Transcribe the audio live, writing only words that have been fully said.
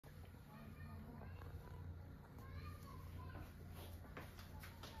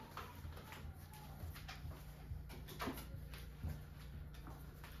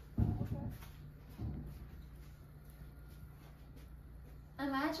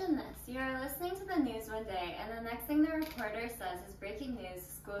Imagine this, you are listening to the news one day and the next thing the reporter says is breaking news,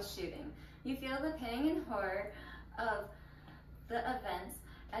 school shooting. You feel the pang and horror of the events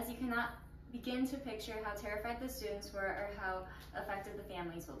as you cannot begin to picture how terrified the students were or how affected the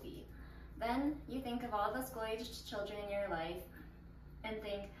families will be. Then you think of all the school-aged children in your life and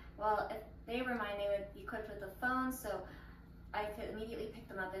think, well, if they were mine, they would be equipped with a phone, so I could immediately pick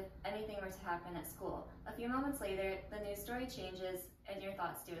them up if anything were to happen at school. A few moments later, the news story changes and your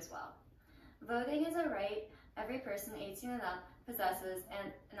thoughts do as well. Voting is a right every person 18 and up possesses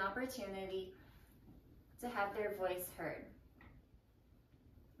and an opportunity to have their voice heard.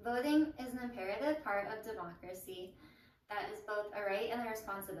 Voting is an imperative part of democracy that is both a right and a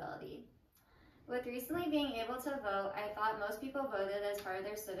responsibility. With recently being able to vote, I thought most people voted as part of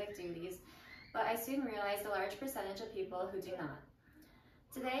their civic duties, but I soon realized a large percentage of people who do not.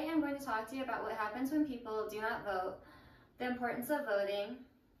 Today I'm going to talk to you about what happens when people do not vote, the importance of voting,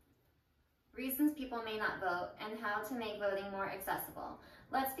 reasons people may not vote, and how to make voting more accessible.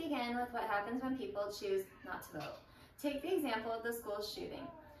 Let's begin with what happens when people choose not to vote. Take the example of the school shooting.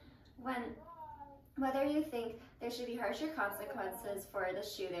 Whether you think there should be harsher consequences for the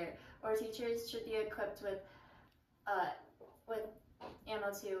shooter or teachers should be equipped with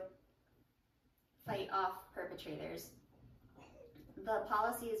ammo to fight off perpetrators, the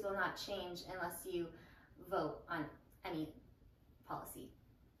policies will not change unless you vote on any policy.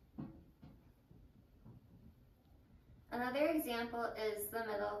 Another example is the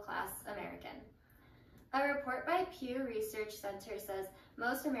middle-class American. A report by Pew Research Center says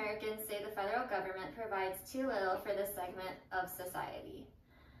most Americans say the federal government provides too little for this segment of society.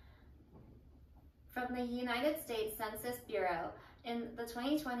 From the United States Census Bureau, in the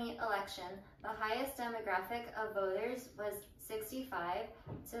 2020 election, the highest demographic of voters was 65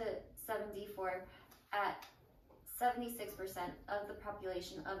 to 74 at 76% of the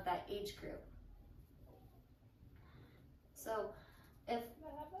population of that age group. So if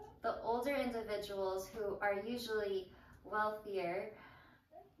the older individuals who are usually wealthier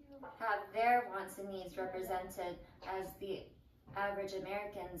have their wants and needs represented as the average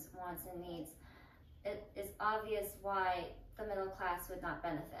American's wants and needs, it is obvious why the middle class would not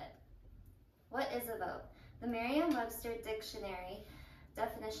benefit. What is a vote? The Merriam-Webster Dictionary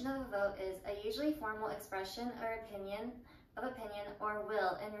definition of a vote is a usually formal expression or opinion or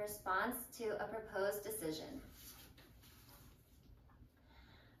will in response to a proposed decision.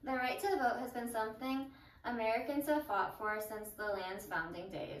 The right to vote has been something Americans have fought for since the land's founding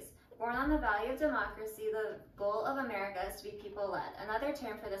days. Born on the value of democracy, the goal of America is to be people-led. Another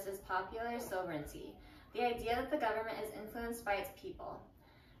term for this is popular sovereignty, the idea that the government is influenced by its people.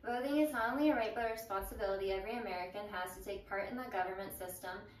 Voting is not only a right but a responsibility every American has to take part in the government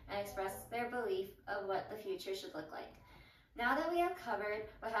system and express their belief of what the future should look like. Now that we have covered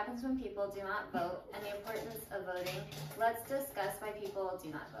what happens when people do not vote and the importance of voting, let's discuss why people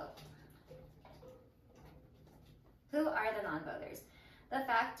do not vote. Who are the non-voters? The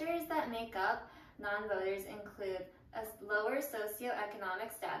factors that make up non-voters include a lower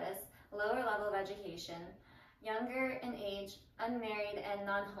socioeconomic status, lower level of education, younger in age, unmarried, and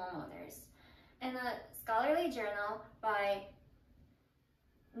non-homeowners. In a scholarly journal by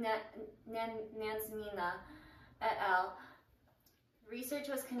Nansmina et al., research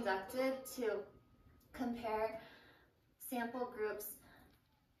was conducted to compare sample groups'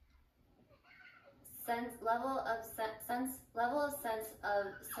 level of sense of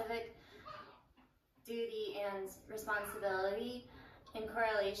civic duty and responsibility in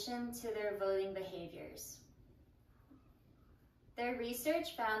correlation to their voting behaviors. Their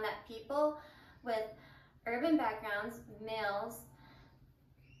research found that people with urban backgrounds, males,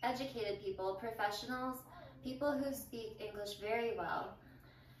 educated people, professionals, people who speak English very well,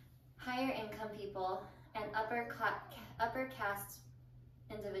 higher income people, and upper caste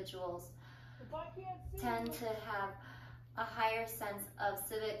individuals tend to have a higher sense of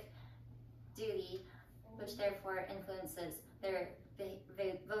civic duty, which therefore influences their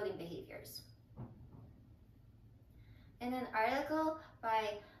voting behaviors. In an article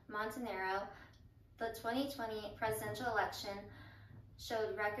by Montanaro, the 2020 presidential election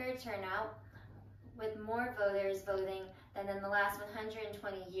showed record turnout with more voters voting than in the last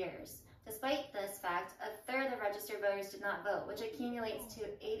 120 years. Despite this fact, a third of registered voters did not vote, which accumulates to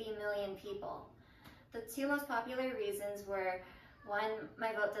 80 million people. The two most popular reasons were, one,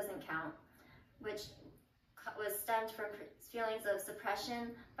 my vote doesn't count, which was stemmed from feelings of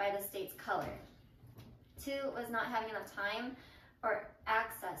suppression by the state's color. Two was not having enough time or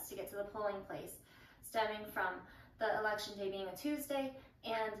access to get to the polling place, stemming from the election day being a Tuesday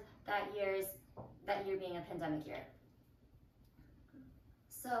and that year being a pandemic year.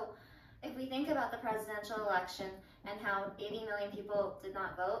 So if we think about the presidential election and how 80 million people did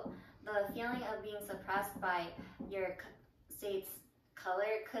not vote, the feeling of being suppressed by your state's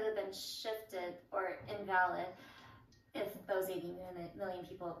color could have been shifted or invalid if those 80 million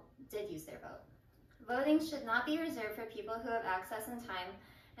people did use their vote. Voting should not be reserved for people who have access and time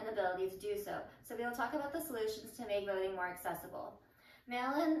and ability to do so. So we will talk about the solutions to make voting more accessible.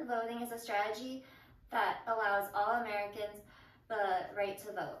 Mail-in voting is a strategy that allows all Americans the right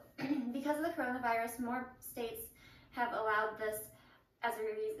to vote. Because of the coronavirus, more states have allowed this as a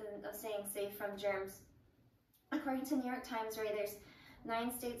reason of staying safe from germs. According to New York Times writers,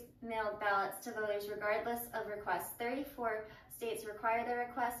 9 states mailed ballots to voters regardless of request. 34 states required the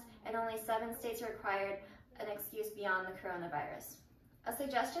request, and only 7 states required an excuse beyond the coronavirus. A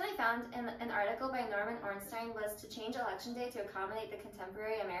suggestion I found in an article by Norman Ornstein was to change Election Day to accommodate the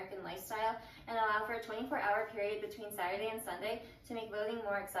contemporary American lifestyle and allow for a 24-hour period between Saturday and Sunday to make voting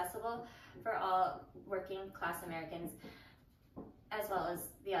more accessible for all working class Americans, as well as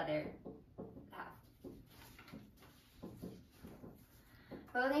the other half.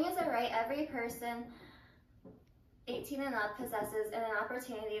 Voting is a right every person 18 and up possesses and an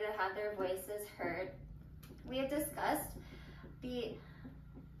opportunity to have their voices heard. We have discussed the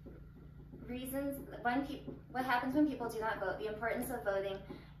reasons, what happens when people do not vote, the importance of voting,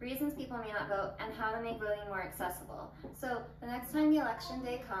 reasons people may not vote, and how to make voting more accessible. So the next time the election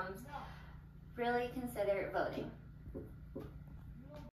day comes, really consider voting.